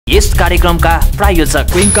यस कार्यक्रमका प्रायोजक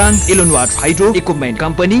क्विन्कान इलोनवाट hydro equipment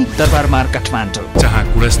company दरबारमार Kathmandu. जहाँ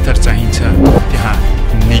गुणस्तर चाहिन्छ त्यहाँ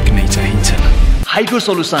निक नै चाहिन्छ। हाइड्रो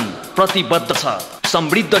सोलुसन प्रतिबद्ध छ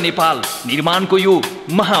समृद्ध नेपाल निर्माणको यो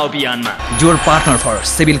महाअभियानमा। Your partner for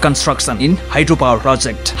civil construction in hydro power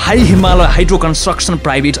project high Himalaya hydro construction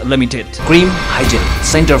private limited. Cream हाइजेल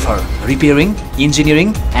centre for repairing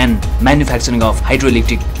engineering and manufacturing of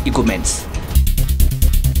hydroelectric equipments.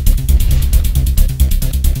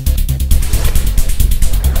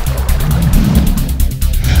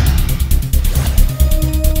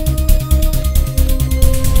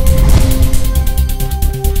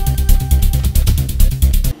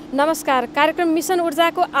 नमस्कार, कार्यक्रम मिसन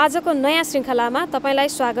ऊर्जाको आजको नयाँ श्रृङ्खलामा तपाईलाई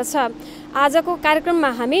स्वागत छ। आजको कार्यक्रममा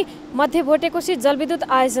हामी मध्य भोटे कोशी जलविद्युत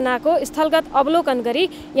आयोजनाको स्थलगत अवलोकन गरी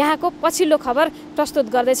यहाँको पछिल्लो खबर प्रस्तुत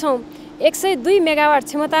गर्दैछौँ। 102 मेगावाट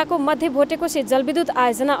क्षमताको मध्य भोटे कोशी जलविद्युत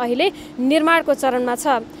आयोजना अहिले निर्माणको चरणमा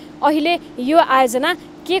छ। अहिले यो आयोजना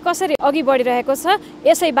के कसरी अघि बढिरहेको छ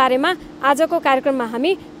यसै बारेमा आजको कार्यक्रममा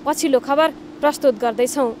हामी पछिल्लो खबर प्रस्तुत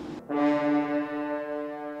गर्दैछौँ।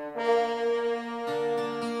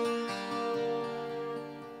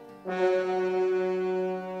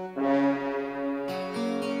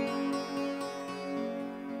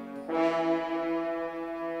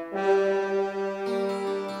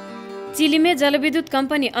 चिलिमे जलविद्युत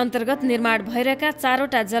कम्पनी अन्तर्गत निर्माण भइरहेका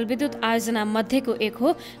 4वटा जलविद्युत आयोजना मध्येको एक हो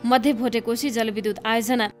मध्य भोटे कोशी जलविद्युत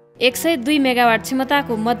आयोजना। 102 मेगावाट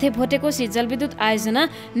क्षमताको मध्य भोटे कोशी जलविद्युत आयोजना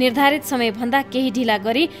निर्धारित समयभन्दा केही ढिला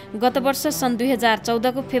गरी गत वर्ष सन्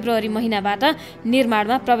 2014 को फेब्रुअरी महिनाबाट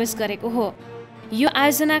निर्माणमा प्रवेश गरेको हो। यो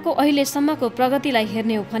आयोजनाको अहिलेसम्मको प्रगतिलाई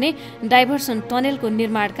हेर्ने हो भने डाइभर्सन टनेलको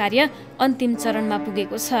निर्माण कार्य अन्तिम चरणमा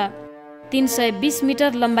पुगेको छ। 320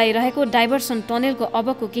 मिटर लम्बाइ रहेको डाइभर्सन टनेलको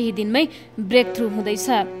अबको केही दिनमै ब्रेक थ्रु हुँदैछ।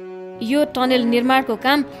 यो टनेल निर्माणको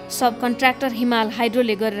काम सब कन्ट्र्याक्टर हिमाल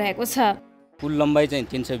हाइड्रोले गरिरहेको छ। पुल लम्बाइ चाहिँ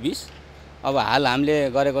 320, अब हाल हामीले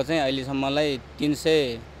गरेको चाहिँ अहिलेसम्मलाई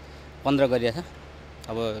 315 गरिएको छ।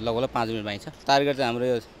 अब लगभग 5 मिनट बाँकी छ। टार्गेट चाहिँ हाम्रो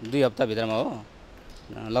यो 2 हप्ताभित्रमा हो।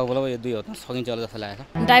 लगभग यो 2 हप्ता सकिन्छ होला जस्तो लागेको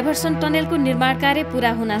छ। डाइभर्सन टनेलको निर्माण कार्य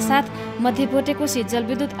पूरा हुन साथ मध्य भोटे कोशी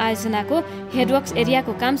जलविद्युत आयोजनाको हेडवर्क्स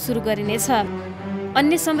एरियाको काम सुरु गरिनेछ।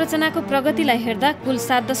 अन्य संरचनाको प्रगतिलाई हेर्दा कुल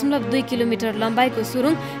 7.2 किलोमिटर लम्बाइको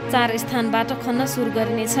सुरुङ 4 स्थानबाट खन्न सुरु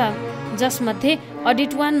गरिनेछ, जसमध्ये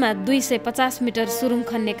अडिट 1 मा 250 मिटर सुरुङ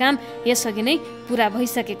खन्ने काम यसअघि नै पूरा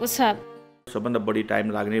भइसकेको छ। सबभन्दा बढी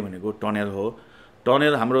टाइम लाग्ने भनेको टनेल हो।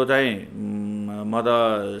 टनेल हाम्रो चाहिँ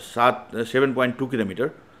 7.2 किलोमिटर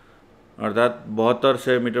अर्थात्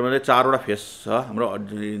 7200 मिटरमा चाहिँ 4वटा फेस छ। हाम्रो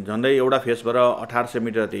झन्डै एउटा फेसबाट 1800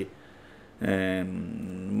 मिटर जति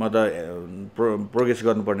प्रोग्रेस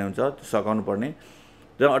गर्नुपर्ने हुन्छ, सघाउनु पर्ने।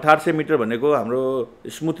 र 1800 मिटर भनेको हाम्रो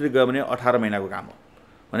स्मुथली गयो भने 18 महिनाको काम हो,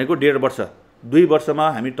 भनेको 1.5 वर्ष। 2 वर्षमा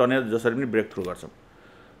हामी टनेल जसरी पनि ब्रेक थ्रु गर्छौँ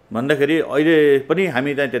भन्दाखेरि अहिले पनि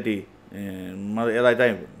हामी चाहिँ त्यति यसलाई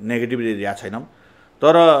चाहिँ नेगेटिभली ल्याएको छैनौँ।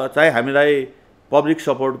 तर चाहिँ हामीलाई पब्लिक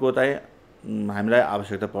सपोर्टको चाहिँ हामीलाई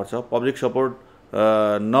आवश्यकता पर्छ। पब्लिक सपोर्ट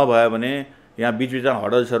नभयो भने यहाँ बिचबिचमा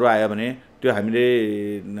हडल्सहरू आयो भने त्यो हामीले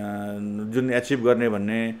जुन एचिभ गर्ने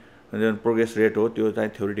भन्ने जुन प्रोग्रेस रेट हो त्यो चाहिँ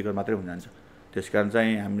थ्योरिटिकल मात्रै हुन जान्छ। त्यसकारण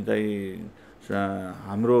चाहिँ हामी चाहिँ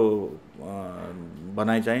हाम्रो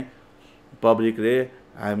भनाइ चाहिँ पब्लिकले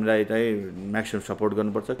हामीलाई चाहिँ म्याक्सिमम सपोर्ट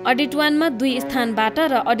गर्नुपर्छ। अडिट 1 मा 2 स्थानबाट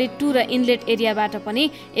र अडिट 2 र इनलेट एरियाबाट पनि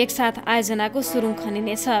एकसाथ आयोजनाको सुरुङ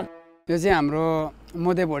खनिनेछ। यो चाहिँ हाम्रो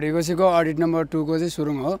मध्य भोटे कोशीको अडिट नम्बर 2 को चाहिँ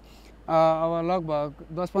सुरुङ हो। अब लगभग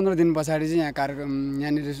 10-15 दिन पछाडि चाहिँ यहाँ कार्यक्रम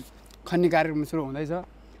यहाँनिर खन्ने कार्यक्रम सुरु हुँदैछ।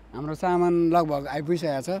 हाम्रो सामान लगभग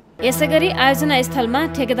आइपुगिसकेको छ। यसैगरी आयोजना स्थलमा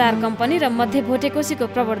ठेकेदार कम्पनी र मध्य भोटे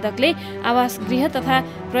कोशीको प्रवर्धकले आवास गृह तथा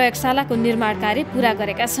प्रयोगशालाको निर्माण कार्य पूरा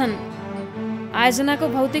गरेका छन्। आयोजनाको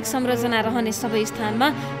भौतिक संरचना रहने सबै स्थानमा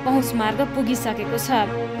पहुँच मार्ग पुगिसकेको छ।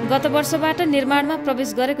 गत वर्षबाट निर्माणमा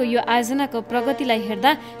प्रवेश गरेको यो आयोजनाको प्रगतिलाई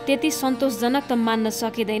हेर्दा त्यति सन्तोषजनक त मान्न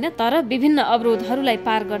सकिँदैन, तर विभिन्न अवरोधहरूलाई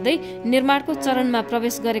पार गर्दै निर्माणको चरणमा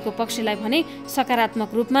प्रवेश गरेको पक्षलाई भने सकारात्मक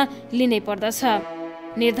रूपमा लिनै पर्दछ।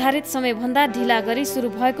 निर्धारित समयभन्दा ढिला गरी सुरु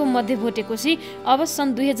भएको मध्य भोटे कोशी अब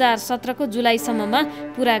सन् 2017 को जुलाईसम्ममा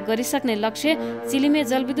पूरा गरिसक्ने लक्ष्य चिलिमे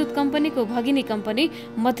जलविद्युत कम्पनीको भगिनी कम्पनी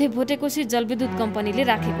मध्य भोटे कोशी जलविद्युत कम्पनीले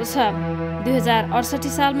राखेको छ।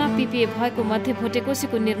 2068 सालमा पिपिए भएको मध्य भोटे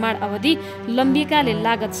कोशीको निर्माण अवधि लम्बिएकाले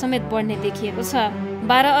लागत समेत बढ्ने देखिएको छ।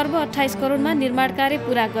 12 अर्ब 28 करोडमा निर्माण कार्य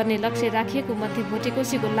पूरा गर्ने लक्ष्य राखिएको मध्य भोटे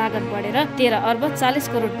कोशीको लागत बढेर 13 अर्ब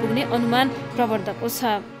 40 करोड पुग्ने अनुमान प्रवर्धकको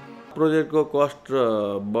छ। प्रोजेक्टको कस्ट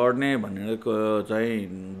बढ्ने भनेको चाहिँ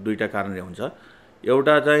 2टा कारणले हुन्छ।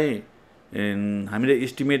 एउटा चाहिँ हामीले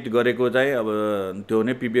इस्टिमेट गरेको चाहिँ अब त्यो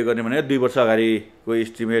नै पिपिए गर्ने भने 2 वर्ष अगाडिको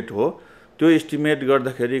इस्टिमेट हो। त्यो एस्टिमेट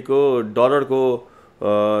गर्दाखेरिको डलरको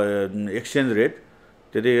एक्सचेन्ज रेट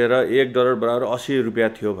त्यतिखेर $1 बराबर 80 रुपियाँ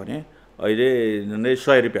थियो भने अहिले झन्डै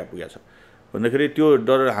 100 रुपियाँ पुगेको छ भन्दाखेरि त्यो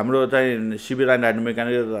डलर हाम्रो चाहिँ civil and hydro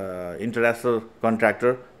mechanical international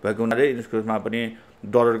contractor भएको हुनाले यसमा पनि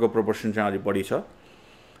डलरको प्रोपोर्सन चाहिँ अलिक बढी छ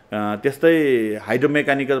त्यस्तै हाइड्रो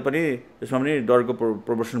मेकानिकल पनि यसमा पनि डलरको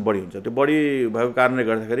प्रोपोर्सन बढी हुन्छ त्यो बढी भएको कारणले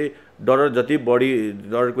गर्दाखेरि डलर जति बढी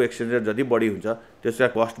डलरको एक्सचेन्ज रेट जति बढी हुन्छ त्यसका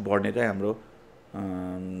कस्ट बढ्ने चाहिँ हाम्रो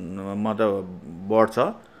मतलब बढ्छ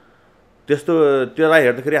त्यस्तो त्यसलाई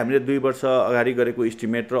हेर्दाखेरि हामीले 2 वर्ष अगाडि गरेको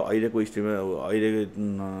एस्टिमेट र अहिलेको एस्टिमेट अहिले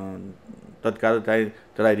तत्काल चाहिँ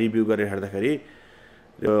त्यसलाई रिभ्यू गरेर हेर्दाखेरि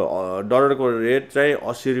त्यो डलरको रेट चाहिँ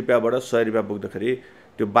 80 रुपियाँबाट 100 रुपियाँ पुग्दाखेरि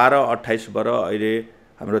त्यो 12-28 बाट अहिले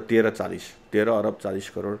हाम्रो 13 अरब 40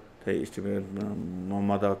 करोड चाहिँ एस्टिमेट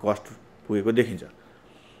मतलब कस्ट पुगेको देखिन्छ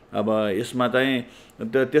अब यसमा चाहिँ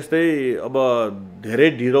त्यस्तै अब धेरै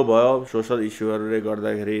ढिलो भयो सोसल इस्युहरूले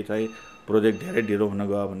गर्दाखेरि चाहिँ प्रोजेक्ट धेरै ढिलो हुन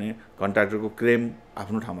गयो भने कन्ट्र्याक्टरको क्लेम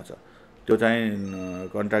आफ्नो ठाउँमा छ त्यो चाहिँ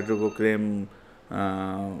कन्ट्र्याक्टरको क्लेम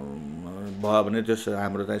भयो भने त्यस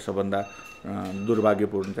हाम्रो चाहिँ सबभन्दा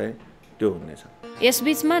दुर्भाग्यपूर्ण चाहिँ त्यो हुनेछ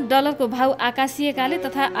यसबीचमा डलरको भाव आकाशिएकाले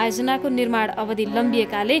तथा आयोजनाको निर्माण अवधि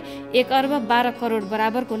लम्बिएकाले 1 अर्ब 12 करोड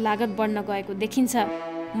बराबरको लागत बढ्न गएको देखिन्छ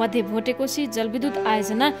मध्य भोटे कोशी जलविद्युत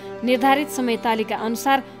आयोजना निर्धारित समय तालिका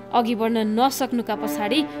अनुसार अघि बढ्न नसक्नुका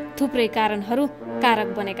पछाडि थुप्रै कारणहरू कारक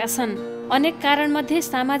बनेका छन् अनेक कारणमध्ये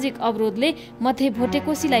सामाजिक अवरोधले मध्य भोटे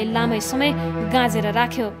कोशीलाई लामै समय गाँजेर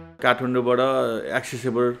राख्यो काठमाडौँबाट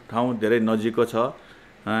एक्सेसिबल ठाउँ धेरै नजिकको छ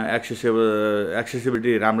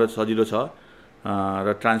एक्सेसिबिलिटी राम्रो सजिलो छ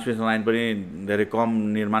र ट्रान्समिसन लाइन पनि धेरै कम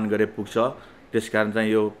निर्माण गरे पुग्छ त्यसकारण चाहिँ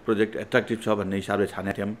यो प्रोजेक्ट एट्र्याक्टिभ छ भन्ने हिसाबले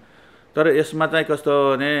छानेका थियौँ तर यसमा चाहिँ कस्तो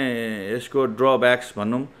भने यसको ड्रब्याक्स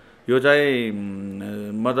भनौँ यो चाहिँ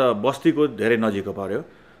मतलब बस्तीको धेरै नजिकको पर्यो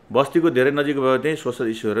बस्तीको धेरै नजिकको भयो चाहिँ सोसल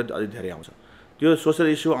इस्युहरू अलिक धेरै आउँछ त्यो सोसल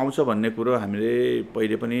इस्यु आउँछ भन्ने कुरो हामीले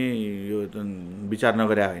पहिले पनि यो विचार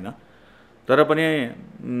नगरे होइन तर पनि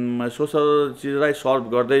सोसल चिजलाई सल्भ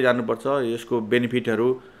गर्दै जानुपर्छ यसको बेनिफिटहरू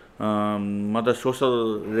मतलब सोसल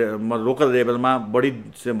लोकल लेभलमा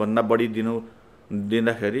भन्दा बढी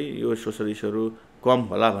दिँदाखेरि यो सोसल इस्युहरू कम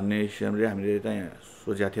होला भन्ने हिसाबले हामीले चाहिँ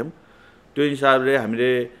सोचेका थियौँ त्यो हिसाबले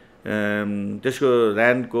हामीले त्यसको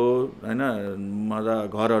ल्यान्डको होइन मतलब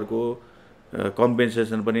घरहरूको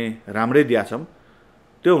कम्पेन्सेसन पनि राम्रै दिएका छौँ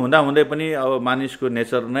त्यो हुँदाहुँदै पनि अब मानिसको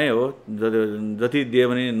नेचर नै हो जति दिए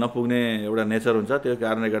पनि नपुग्ने एउटा नेचर हुन्छ त्यो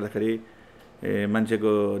कारणले गर्दाखेरि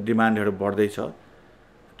मान्छेको डिमान्डहरू बढ्दैछ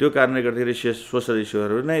त्यो कारणले गर्दाखेरि सोसल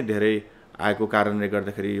इस्युहरू नै धेरै आएको कारणले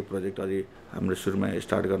गर्दाखेरि यो प्रोजेक्ट अलि हाम्रो सुरुमा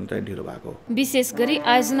स्टार्ट गर्न चाहिँ ढिलो भएको विशेष गरी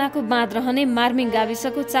आयोजनाको बाँध रहने मार्मिङ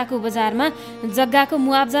गाविसको चाकु बजारमा जग्गाको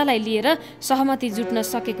मुआब्जालाई लिएर सहमति जुट्न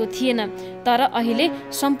सकेको थिएन तर अहिले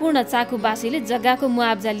सम्पूर्ण चाकुवासीले जग्गाको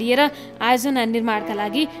मुआब्जा लिएर आयोजना निर्माणका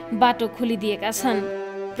लागि बाटो खोलिदिएका छन्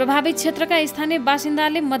प्रभावित क्षेत्रका स्थानीय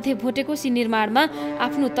बासिन्दाले मध्य भोटे कोशी निर्माणमा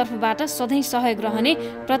आफ्नो तर्फबाट सधैँ सहयोग रहने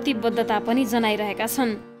प्रतिबद्धता पनि जनाइरहेका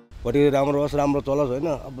छन् भोटे राम्रो होस् राम्रो चलोस् होइन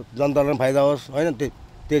अब जनतालाई फाइदा होस् होइन त्यही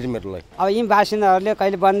चाहिँ मेरो लागि अब यी बासिन्दाहरूले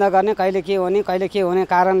कहिले बन्द गर्ने कहिले के हुने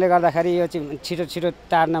कारणले गर्दाखेरि यो चाहिँ छिटो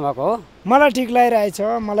टार्न भएको हो मलाई ठिक लागिरहेछ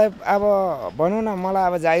मलाई अब भनौँ न मलाई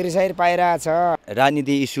अब जागिर पाइरहेछ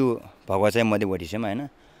राजनीति इस्यु भएको चाहिँ मध्य भोटेसम्म होइन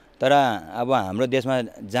तर अब हाम्रो देशमा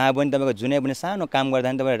जहाँ पनि तपाईँको जुनै पनि सानो काम गर्दा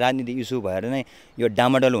पनि तपाईँ राजनीति इस्यु भएर नै यो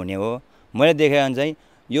डामाडोल हुने हो मैले देखेँ भने चाहिँ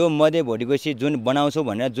यो मध्य भोटे कोशी जुन बनाउँछु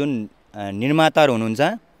भनेर जुन निर्माताहरू हुनुहुन्छ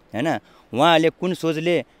हैन उहाँहरूले कुन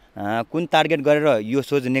सोचले कुन टार्गेट गरेर यो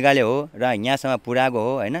सोच निकाले हो र यहाँसम्म पुर्याएको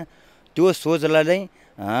हो हैन त्यो सोचलाई चाहिँ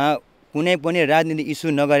कुनै पनि राजनीतिक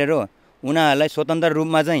इस्यु नगरेर उनीहरूलाई स्वतन्त्र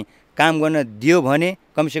रूपमा चाहिँ काम गर्न दियो भने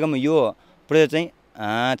कमसेकम यो प्रोजेक्ट चाहिँ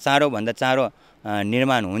चाँडोभन्दा चाँडो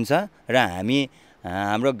निर्माण हुन्छ र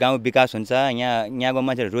हाम्रो गाउँ विकास हुन्छ यहाँको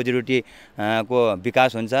मान्छे रोजीरोटी को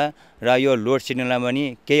विकास हुन्छ र यो लोड सेडिङलाई पनि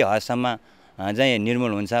केही हदसम्म चाहिँ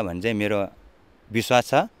निर्मूल हुन्छ भन्ने चाहिँ मेरो विश्वास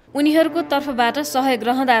छ उनीहरूको तर्फबाट सहयोग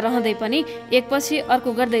रहँदै पनि एकपछि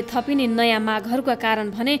अर्को गर्दै थपिने नयाँ मागहरूका कारण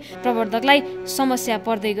भने प्रवर्धकलाई समस्या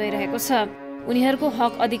पर्दै गइरहेको छ उनीहरूको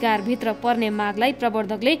हक अधिकार भित्र पर्ने मागलाई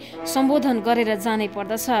प्रवर्धकले सम्बोधन गरेर जानै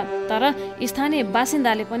पर्दछ तर स्थानीय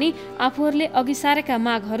बासिन्दाले पनि आफूहरूले अघि सारेका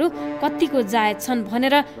मागहरू कतिको जायज छन्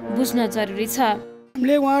भनेर बुझ्न जरुरी छ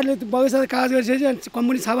हामीले उहाँहरूले बगैँचा कागज गरिसकेपछि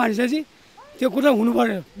कम्पनी छापा हानिसकेपछि त्यो कुरा हुनु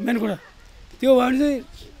पर्यो मेन कुरा त्यो भयो भने चाहिँ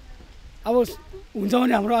अब हुन्छ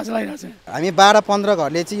भने हाम्रो आशा लागिरहेको छ हामी 12-15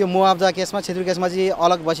 घरले चाहिँ यो मुआब्जा केसमा क्षेत्रीय केसमा चाहिँ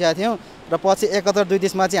अलग बसेका थियौँ र पछि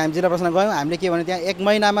 71-32 चाहिँ हामी जिल्ला प्रशासन गयौँ हामीले के भने त्यहाँ 1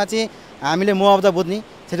 महिनामा चाहिँ हामीले मुआब्जा बुझ्ने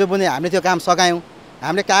क्षेत्रीय बुझ्ने हामीले त्यो काम सकायौँ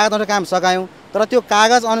हामीले कागजबाट काम सकायौँ तर त्यो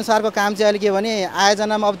कागज अनुसारको काम चाहिँ अहिले के भने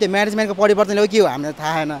आयोजनामा अब त्यो म्यानेजमेन्टको परिवर्तनले हो के हो हामीलाई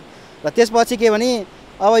थाहा छैन। र त्यसपछि के भने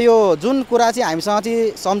अब यो जुन कुरा चाहिँ हामीसँग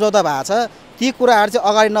चाहिँ सम्झौता भएको छ ती कुराहरू चाहिँ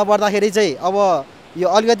अगाडि नबढ्दाखेरि चाहिँ अब यो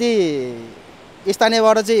अलिकति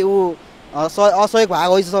स्थानीयबाट चाहिँ ऊ असहयोग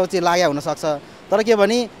भएको जस्तो चाहिँ लागेको हुनसक्छ। तर के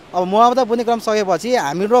भने अब मुआवजा बुझ्ने क्रम सकेपछि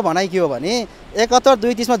हाम्रो भनाइ के हो भने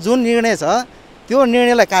 71-230 जुन निर्णय छ त्यो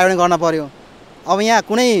निर्णयलाई कार्यान्वयन गर्न पर्यो। अब यहाँ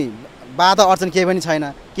कुनै बाधा अडचन केही पनि छैन,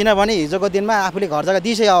 किनभने हिजोको दिनमा आफूले घर जग्गा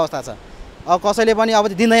दिइसकेको अवस्था छ। अब कसैले पनि अब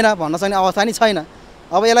दिँदैन भन्न सक्ने अवस्था नि छैन।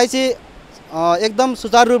 अब यसलाई चाहिँ एकदम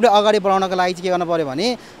सुचारू रूपले अगाडि बढाउनको लागि चाहिँ के गर्नु पर्यो भने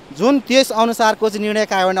जुन त्यस अनुसारको चाहिँ निर्णय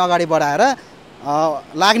कार्यान्वयन अगाडि बढाएर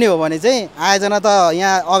लाग्ने हो भने चाहिँ आयोजना त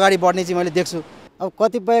यहाँ अगाडि बढ्ने चाहिँ मैले देख्छु। अब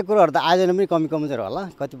कतिपय कुराहरू त आयोजना पनि कमी कमजोर होला,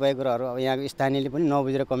 कतिपय कुराहरू अब यहाँको स्थानीयले पनि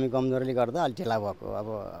नबुझेर कमी कमजोरले गर्दा अलिक ढिला भएको, अब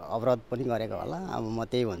अवरोध पनि गरेको होला। अब म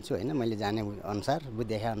त्यही भन्छु होइन, मैले जाने अनुसार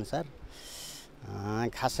बुझेका अनुसार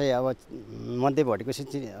खासै अब मध्य भोटे कोशी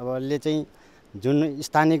अबले चाहिँ जुन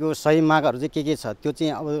स्थानीयको सही मागहरू चाहिँ के छ त्यो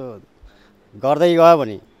चाहिँ अब गर्दै गयो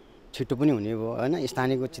भने छिटो पनि हुने भयो होइन,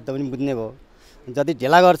 स्थानीयको चित्त पनि बुझ्ने भयो। जति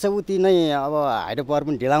ढिला गर्छ उति नै अब हाइड्रो पावर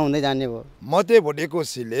पनि ढिला हुँदै जाने भयो। मध्य भोटे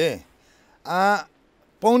कोशीले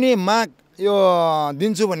पाउने माग यो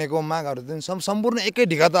दिन्छु भनेको मागहरू चाहिँ सम्पूर्ण एकै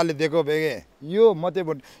ढिकाताले दिएको भए यो मध्य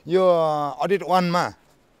भोटे यो अडिट 1 मा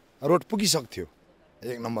रोड पुगिसक्थ्यो।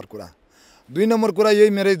 1 नम्बर कुरा। 2 नम्बर कुरा यही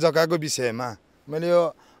मेरै जग्गाको विषयमा मैले यो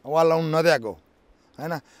वाल लाउन नदिएको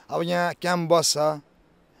होइन। अब यहाँ क्याम्प बस्छ,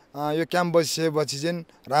 यो क्याम्प बसेपछि चाहिँ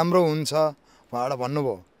राम्रो हुन्छ भनेर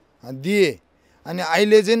भन्नुभयो, दिए। अनि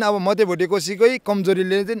अहिले चाहिँ अब मध्य भोटे कोशीकै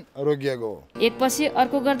कमजोरीले चाहिँ रोकिएको हो। एकपछि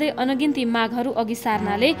अर्को गर्दै अनगिन्ती मागहरू अघि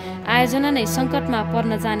सार्नाले आयोजना नै सङ्कटमा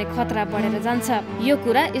पर्न जाने खतरा बढेर जान्छ। यो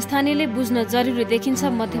कुरा स्थानीयले बुझ्न जरुरी देखिन्छ।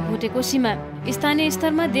 मध्य भोटे कोशीमा स्थानीय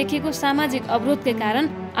स्तरमा देखिएको सामाजिक अवरोधकै कारण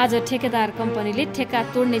आज ठेकेदार कम्पनीले ठेक्का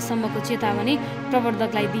तोड्ने सम्मको चेतावनी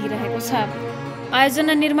प्रवर्धकलाई दिइरहेको छ।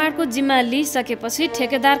 आयोजना निर्माणको जिम्मा लिइसकेपछि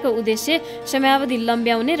ठेकेदारको उद्देश्य समयावधि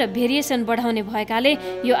लम्ब्याउने र भेरिएसन बढाउने भएकाले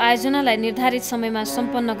यो आयोजनालाई निर्धारित समयमा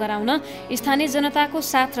सम्पन्न गराउन स्थानीय जनताको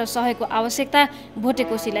साथ र सहयोगको आवश्यकता भोटे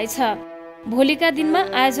कोशीलाई छ। भोलिका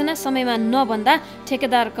दिनमा आयोजना समयमा नबन्दा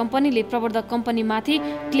ठेकेदार कम्पनीले प्रवर्धक कम्पनीमाथि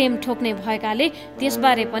क्लेम ठोक्ने भएकाले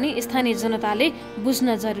त्यसबारे पनि स्थानीय जनताले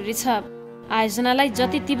बुझ्न जरुरी छ। आयोजनालाई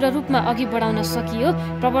जति तीव्र रूपमा अघि बढाउन सकियो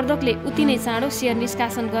प्रवर्धकले उति नै चाँडो सेयर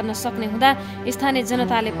निष्कासन गर्न सक्ने हुँदा स्थानीय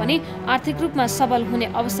जनताले पनि आर्थिक रूपमा सबल हुने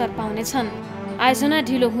अवसर पाउनेछन्। आयोजना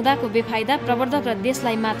ढिलो हुँदाको बेफाइदा प्रवर्धक र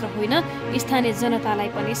देशलाई मात्र होइन स्थानीय जनतालाई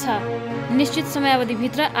पनि छ। निश्चित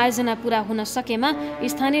समयावधिभित्र आयोजना पूरा हुन सकेमा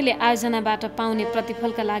स्थानीयले आयोजनाबाट पाउने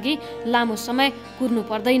प्रतिफलका लागि लामो समय कुर्नु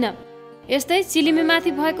पर्दैन। यस्तै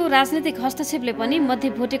चिलिमेमाथि भएको राजनीतिक हस्तक्षेपले पनि मध्य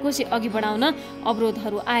भोटे कोशी अघि बढाउन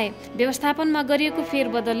अवरोधहरू आए। व्यवस्थापनमा गरिएको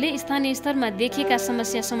फेरबदलले स्थानीय स्तरमा देखिएका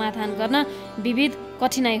समस्या समाधान गर्न विविध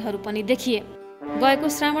कठिनाइहरू पनि देखिए। गएको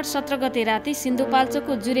श्रावण 17 गते राति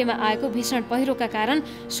सिन्धुपाल्चोकको जुरेमा आएको भीषण पहिरोका कारण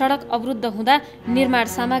सडक अवरुद्ध हुँदा निर्माण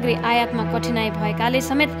सामग्री आयातमा कठिनाइ भएकाले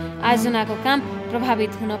समेत आयोजनाको काम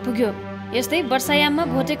प्रभावित हुन पुग्यो। यस्तै वर्षायाममा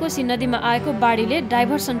भोटे कोशी नदीमा आएको बाढीले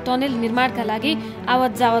डाइभर्सन टनेल निर्माणका लागि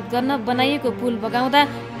आवत जावत गर्न बनाइएको पुल बगाउँदा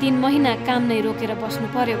 3 महिना काम नै रोकेर बस्नु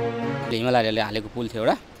पर्यो। हिमालयले हालेको पुल थियो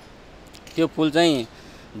एउटा, त्यो पुल चाहिँ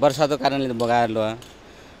वर्षाको कारणले बगाएर लग्यो।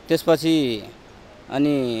 त्यसपछि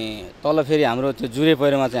अनि तल फेरि हाम्रो त्यो जुरे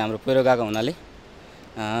पहिरोमा चाहिँ हाम्रो पहिरो गएको हुनाले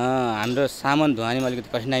हाम्रो सामान धुवानीमा अलिकति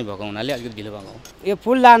कठिनाइ भएको हुनाले अलिकति ढिलो भएको हो। यो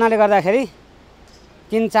पुल लानाले गर्दाखेरि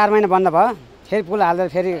 3-4 महिना बन्द भयो, फेरि पुल हाल्दा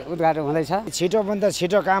फेरि उद्घाटन हुँदैछ। छिटोभन्दा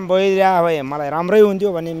छिटो काम भइरहेको भए मलाई राम्रै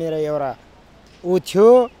हुन्थ्यो भन्ने मेरो एउटा ऊ थियो,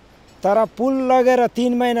 तर पुल लगेर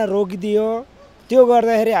 3 महिना रोकिदियो। त्यो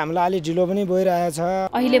गर्दाखेरि हामीलाई अलि ढिलो पनि भइरहेछ।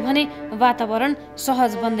 अहिले भने वातावरण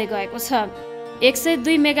सहज बन्दै गएको छ।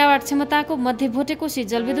 102 मेगावाट क्षमताको मध्य भोटे कोशी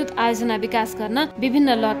जलविद्युत आयोजना विकास गर्न विभिन्न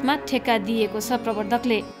लटमा ठेक्का दिएको छ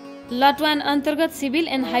प्रवर्धकले। लट 1 अन्तर्गत सिभिल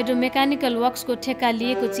एन्ड हाइड्रो मेकानिकल वर्क्सको ठेक्का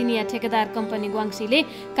लिएको चिनिया ठेकेदार कम्पनी ग्वाङसीले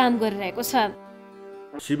काम गरिरहेको छ।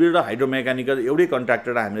 सिभिल र हाइड्रो मेकानिकल एउटै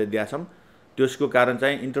कन्ट्र्याक्टर हामीले दिएका छौँ। त्यसको कारण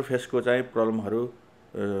चाहिँ इन्टरफेसको चाहिँ प्रब्लमहरू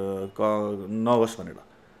नहोस् भनेर।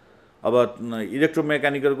 अब इलेक्ट्रो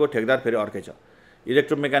मेकानिकलको ठेकेदार फेरि अर्कै छ।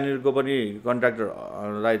 इलेक्ट्रो मेकानिकलको पनि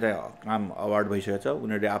कन्ट्र्याक्टरलाई चाहिँ काम अवार्ड भइसकेको छ।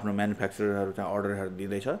 उनीहरूले आफ्नो म्यानुफ्याक्चररहरू चाहिँ अर्डरहरू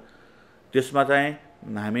दिँदैछ। त्यसमा चाहिँ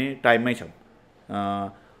हामी टाइममै छौँ।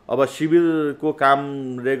 अब सिभिलको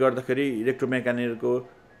कामले गर्दाखेरि इलेक्ट्रो मेकानिकलको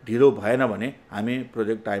ढिलो भएन भने हामी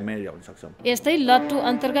प्रोजेक्ट टाइममै ल्याउन सक्छौँ। यस्तै लट 2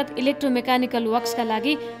 अन्तर्गत इलेक्ट्रो मेकानिकल वर्क्सका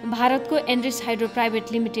लागि भारतको एन्ड्रिस हाइड्रो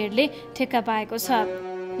प्राइभेट लिमिटेडले ठेक्का पाएको छ।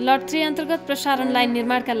 लट 3 अन्तर्गत प्रसारण लाइन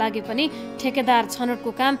निर्माणका लागि पनि ठेकेदार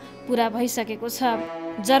छनौटको काम पूरा भइसकेको छ।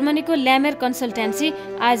 जर्मनीको ल्यामेर कन्सल्टेन्सी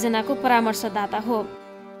आयोजनाको परामर्शदाता हो।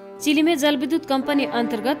 चिलिमे जलविद्युत कम्पनी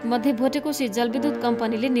अन्तर्गत मध्य भोटेकोशी जलविद्युत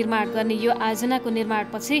कम्पनीले निर्माण गर्ने यो आयोजनाको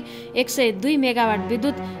निर्माणपछि 102 मेगावाट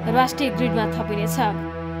विद्युत राष्ट्रिय ग्रिडमा थपिनेछ।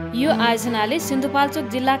 यो आयोजनाले सिन्धुपाल्चोक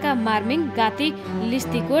जिल्लाका मार्मिङ, गाती,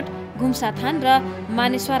 लिस्तीकोट, घुम्साथान र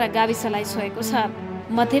मानेश्वरा गाविसलाई छोएको छ।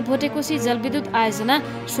 मध्य भोटेकोशी जलविद्युत आयोजना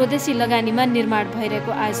स्वदेशी लगानीमा निर्माण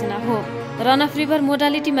भइरहेको आयोजना हो। रन अफ रिभर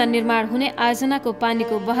मोडालिटीमा निर्माण हुने आयोजनाको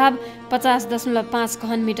पानीको बहाव 50.5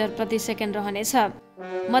 घन मिटर प्रति सेकेन्ड रहनेछ।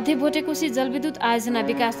 मध्य भोटेकोशी जलविद्युत आयोजना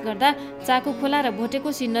विकास गर्दा चाकु खोला र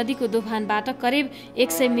भोटेकोशी नदीको दोभानबाट करिब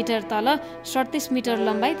 100 मिटर तल 37 मिटर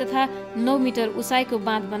लम्बाइ तथा 9 मिटर उचाइको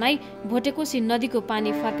बाँध बनाई भोटेकोशी नदीको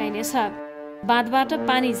पानी फर्काइनेछ। बाँधबाट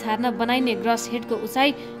पानी झार्न बनाइने ग्रस हेडको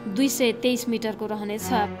उचाइ 223 मिटरको रहनेछ।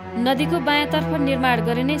 नदीको बायाँतर्फ निर्माण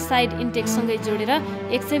गरिने साइड इन्टेकसँगै जोडेर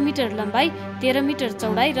 100 मिटर लम्बाइ, 13 मिटर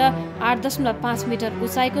चौडाइ र 8.5 मिटर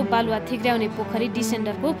उचाइको बालुवा थिग्र्याउने पोखरी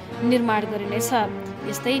डिसेन्डरको निर्माण गरिनेछ।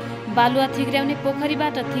 यस्तै बालुवा थिग्र्याउने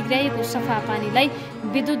पोखरीबाट थिग्र्याइएको सफा पानीलाई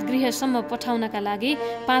विद्युत गृहसम्म पठाउनका लागि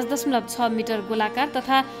 5.6 मिटर गोलाकार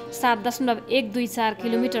तथा 7.124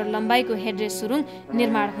 किलोमिटर लम्बाइको हेडरेस्ट सुरुङ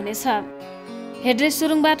निर्माण हुनेछ। हेडरेस्ट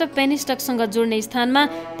सुरुङबाट पेनिस्टकसँग जोड्ने स्थानमा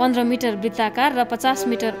 15 मिटर वृत्ताकार र 50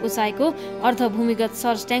 मिटर उचाइको अर्धभूमिगत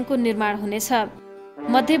सर्ज ट्याङ्कको निर्माण हुनेछ।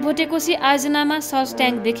 मध्य भोटेकोशी आयोजनामा सर्ज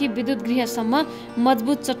ट्याङ्कदेखि विद्युत गृहसम्म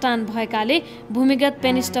मजबुत चट्टान भएकाले भूमिगत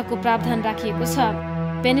पेनिस्टकको प्रावधान राखिएको छ।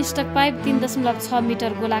 पेनिस्टक पाइप 3.6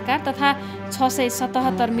 मिटर गोलाकार तथा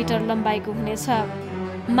 677 मिटर लम्बाइको हुनेछ।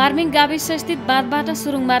 मार्मिङ गाविसस्थित बाँधबाट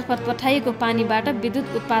सुरुङ मार्फत पठाइएको पानीबाट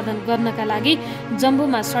विद्युत उत्पादन गर्नका लागि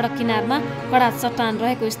जम्बुमा सडक किनारमा कडा चट्टान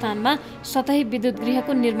रहेको स्थानमा सतही विद्युत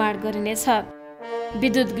गृहको निर्माण गरिनेछ।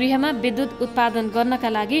 विद्युत गृहमा विद्युत उत्पादन गर्नका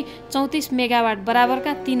लागि 34 मेगावाट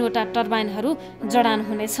बराबरका 3वटा टर्बाइनहरू जडान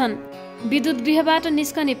हुनेछन्। विद्युत गृहबाट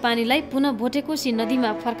निस्कने पानीलाई पुनः भोटेकोशी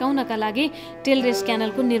नदीमा फर्काउनका लागि टेलरेस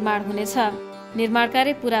क्यानलको निर्माण हुनेछ। निर्माण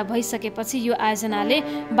कार्य पूरा भइसकेपछि यो आयोजनाले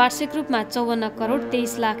वार्षिक रूपमा 54 करोड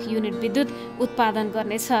 23 लाख युनिट विद्युत उत्पादन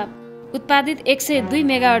गर्नेछ। उत्पादित 102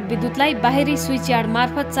 मेगावाट विद्युतलाई बाहिरी स्विच यार्ड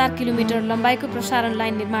मार्फत 4 किलोमिटर लम्बाइको प्रसारण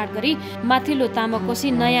लाइन निर्माण गरी माथिल्लो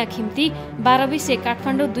तामाकोशी, नयाँ खिम्ती, 12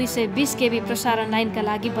 काठमाडौँ 220 केबी प्रसारण लाइनका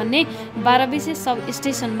लागि बन्ने 12 सब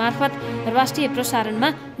स्टेसन मार्फत राष्ट्रिय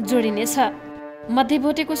प्रसारणमा जोडिनेछ। मध्य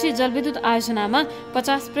भोटेकोशी जलविद्युत आयोजनामा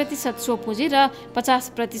 50% स्वपुँजी र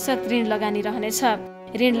 50% ऋण लगानी रहनेछ।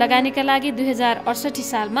 ऋण लगानीका लागि 2068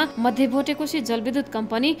 सालमा मध्य भोटेकोशी जलविद्युत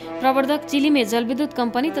कम्पनी, प्रवर्धक चिलिमे जलविद्युत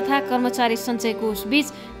कम्पनी तथा कर्मचारी सञ्चय कोष बीच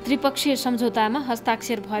त्रिपक्षीय सम्झौतामा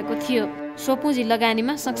हस्ताक्षर भएको थियो। स्वपुँजी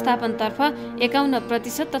लगानीमा संस्थापनतर्फ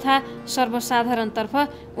 51% तथा सर्वसाधारणतर्फ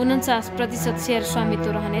 49% सेयर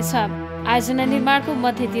स्वामित्व रहनेछ। आयोजना निर्माणको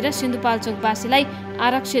मध्यतिर सिन्धुपाल्चोकवासीलाई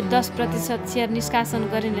आरक्षित 10% सेयर निष्कासन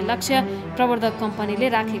गरिने लक्ष्य प्रवर्धक कम्पनीले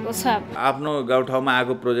राखेको छ। आफ्नो गाउँठाउँमा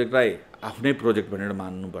आएको प्रोजेक्टलाई आफ्नै प्रोजेक्ट भनेर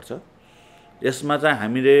मान्नुपर्छ। यसमा चाहिँ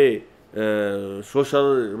हामीले सोसल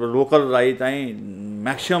लोकललाई चाहिँ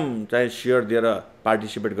म्याक्सिमम चाहिँ सेयर दिएर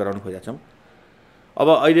पार्टिसिपेट गराउन खोजेका छौँ। अब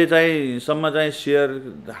अहिले चाहिँ सम्म चाहिँ सेयर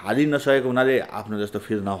हालि नसकेको हुनाले आफ्नो जस्तो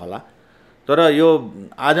फिल नहोला, तर यो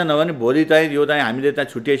आज नभने भोलि चाहिँ यो चाहिँ हामीले चाहिँ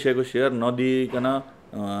छुट्याइसकेको सेयर नदिइकन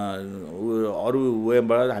अरू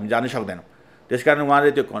वेबाट हामी जान सक्दैनौँ। त्यसकारण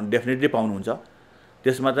उहाँले त्यो डेफिनेटली पाउनुहुन्छ।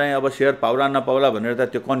 त्यसमा चाहिँ अब सेयर पाउला नपाउला भनेर त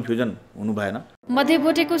त्यो कन्फ्युजन हुनु भएन। मध्य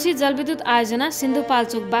भोटेकोशी जलविद्युत आयोजना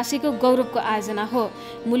सिन्धुपाल्चोकवासीको गौरवको आयोजना हो।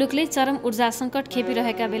 मुलुकले चरम ऊर्जा सङ्कट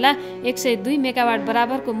खेपिरहेका बेला 102 मेगावाट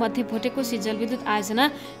बराबरको मध्य भोटेकोशी जलविद्युत आयोजना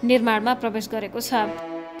निर्माणमा प्रवेश गरेको छ।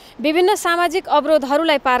 विभिन्न सामाजिक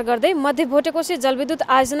अवरोधहरूलाई पार गर्दै मध्य भोटेकोशी जलविद्युत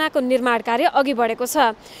आयोजनाको निर्माण कार्य अघि बढेको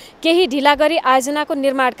छ। केही ढिला गरी आयोजनाको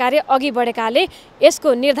निर्माण कार्य अघि बढेकाले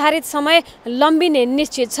यसको निर्धारित समय लम्बिने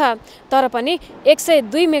निश्चित छ। तर पनि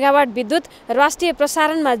 102 मेगावाट विद्युत राष्ट्रिय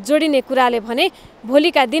प्रसारणमा जोडिने कुराले भने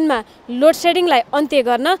भोलिका दिनमा लोड सेडिङलाई अन्त्य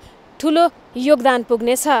गर्न ठूलो योगदान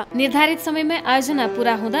पुग्नेछ। निर्धारित समयमै आयोजना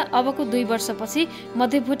पूरा हुँदा अबको 2 वर्षपछि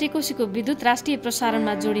मध्य भोटेकोशीको विद्युत राष्ट्रिय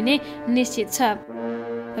प्रसारणमा जोडिने निश्चित छ।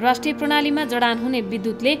 राष्ट्रिय प्रणालीमा जडान हुने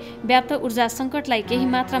विद्युतले व्याप्त ऊर्जा सङ्कटलाई केही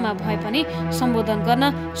मात्रामा भए पनि सम्बोधन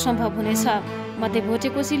गर्न सम्भव हुनेछ। मध्य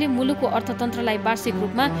भोटेकोशीले मुलुकको अर्थतन्त्रलाई वार्षिक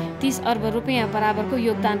रूपमा 30 अर्ब रुपियाँ बराबरको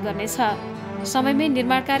योगदान गर्नेछ। समयमै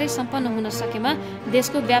निर्माण कार्य सम्पन्न हुन सकेमा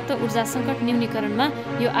देशको व्याप्त ऊर्जा सङ्कट न्यूनीकरणमा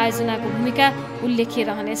यो आयोजनाको भूमिका उल्लेख्य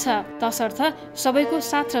रहनेछ। तसर्थ सबैको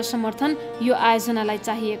साथ र समर्थन यो आयोजनालाई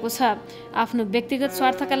चाहिएको छ। आफ्नो व्यक्तिगत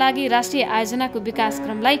स्वार्थका लागि राष्ट्रिय आयोजनाको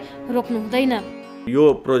विकासक्रमलाई रोक्नु हुँदैन।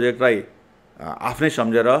 यो प्रोजेक्टलाई आफ्नै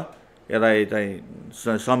सम्झेर यसलाई चाहिँ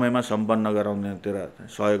समयमा सम्पन्न गराउनेतिर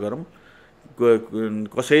सहयोग गरौँ।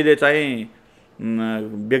 कसैले चाहिँ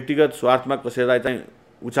व्यक्तिगत स्वार्थमा कसैलाई चाहिँ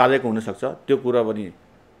उचालेको हुनसक्छ, त्यो कुरा पनि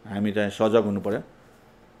हामी चाहिँ सजग हुनु पर्यो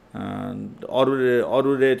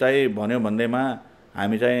अरूले चाहिँ भन्यो भन्दैमा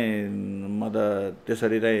हामी चाहिँ म त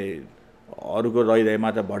त्यसरी चाहिँ अरूको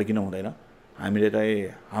रहिरहेमा चाहिँ भड्किनु हुँदैन। हामीले चाहिँ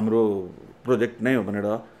हाम्रो प्रोजेक्ट नै हो भनेर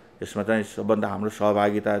यसमा चाहिँ सबभन्दा हाम्रो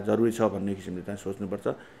सहभागिता जरुरी छ भन्ने किसिमले चाहिँ सोच्नुपर्छ।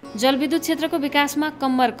 जलविद्युत क्षेत्रको विकासमा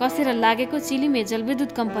कम्मर कसेर लागेको चिलिमे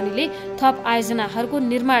जलविद्युत कम्पनीले थप आयोजनाहरूको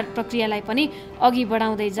निर्माण प्रक्रियालाई पनि अघि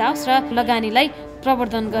बढाउँदै जाओस् र लगानीलाई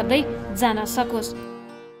प्रवर्धन गर्दै जान सकोस्।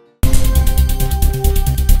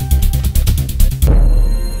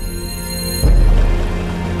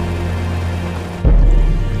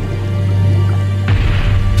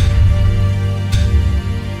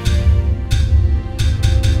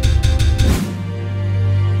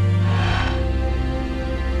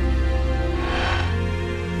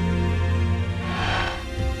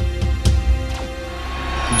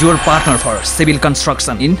 Your partner for civil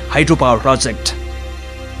construction in hydropower project.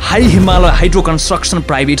 High Himalaya Hydro Construction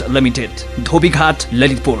Private Limited, Dhobighat,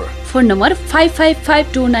 Lalitpur. Phone number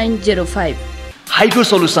 5552905. Hydro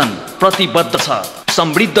solution प्रतिबद्ध छ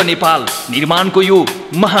समृद्ध नेपाल निर्माणको यो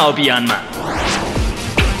महाअभियानमा।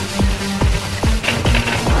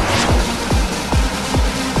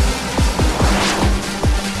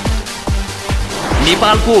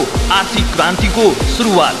 नेपालको आर्थिक क्रान्तिको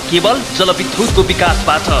सुरुवात केवल जलविद्युतको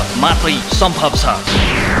विकासबाट मात्रै सम्भव छ।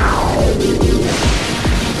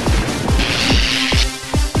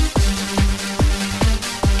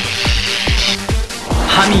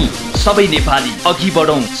 हामी सबै नेपाली अघि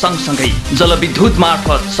बढौं सँगसँगै जलविद्युत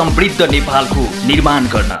मार्फत समृद्ध नेपालको निर्माण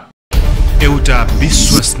गर्न। एउटा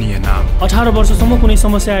विश्वसनीय नाम। 18 वर्षसम्म कुनै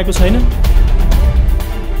समस्या आएको छैन,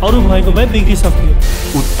 अरु भएको भए बिग्रिसक्यो।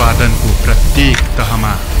 उत्पादनको प्रत्येक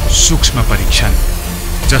तहमा सूक्ष्म परीक्षण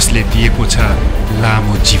जसले दिएको छ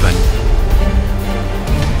लामो जीवन।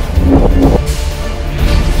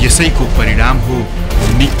 यसैको परिणाम हो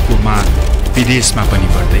निकको माग विदेशमा पनि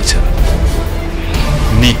बढ्दैछ।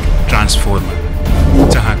 निक ट्रान्सफर्मर,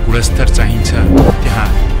 जहाँ गुणस्तर चाहिन्छ त्यहाँ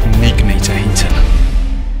निक नै चाहिन्छ।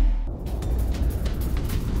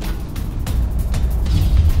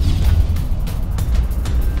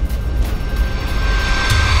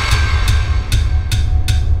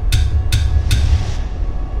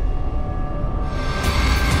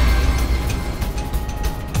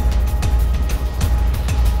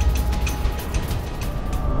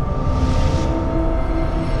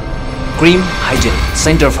 Cream Hygel,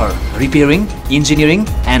 Center for Repairing, Engineering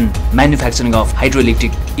and Manufacturing of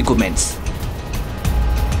Hydroelectric Equipments.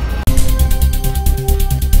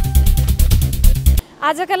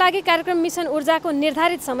 आजका लागि कार्यक्रम मिसन ऊर्जाको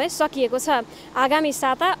निर्धारित समय सकिएको छ। आगामी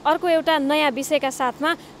साता अर्को एउटा नयाँ विषयका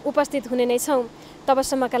साथमा उपस्थित हुने नै छौं।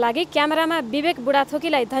 तबसम्मका लागि क्यामेरामा विवेक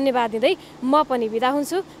बुढाथोकीलाई धन्यवाद दिँदै म पनि बिदा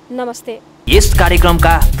हुन्छु। नमस्ते। यस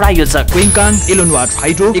कार्यक्रमका प्रायोजक क्विन्कान इलोनवाट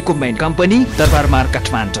हाइड्रो इक्विपमेन्ट कम्पनी, दरबारमार,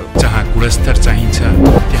 काठमाडौँ। जहाँ गुणस्तर चाहिन्छ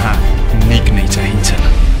त्यहाँ निक नै चाहिन्छ।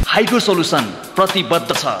 हाइड्रो सोल्युसन प्रतिबद्ध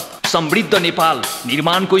छ समृद्ध नेपाल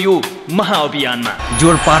निर्माणको यो महाअभियानमा।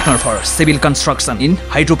 Your partner for civil construction in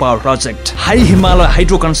hydropower project. High Himalaya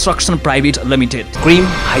Hydro Construction Private Limited. Cream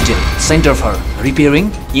Hygel, Center for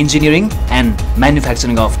Repairing, Engineering and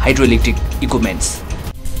Manufacturing of Hydroelectric Equipments.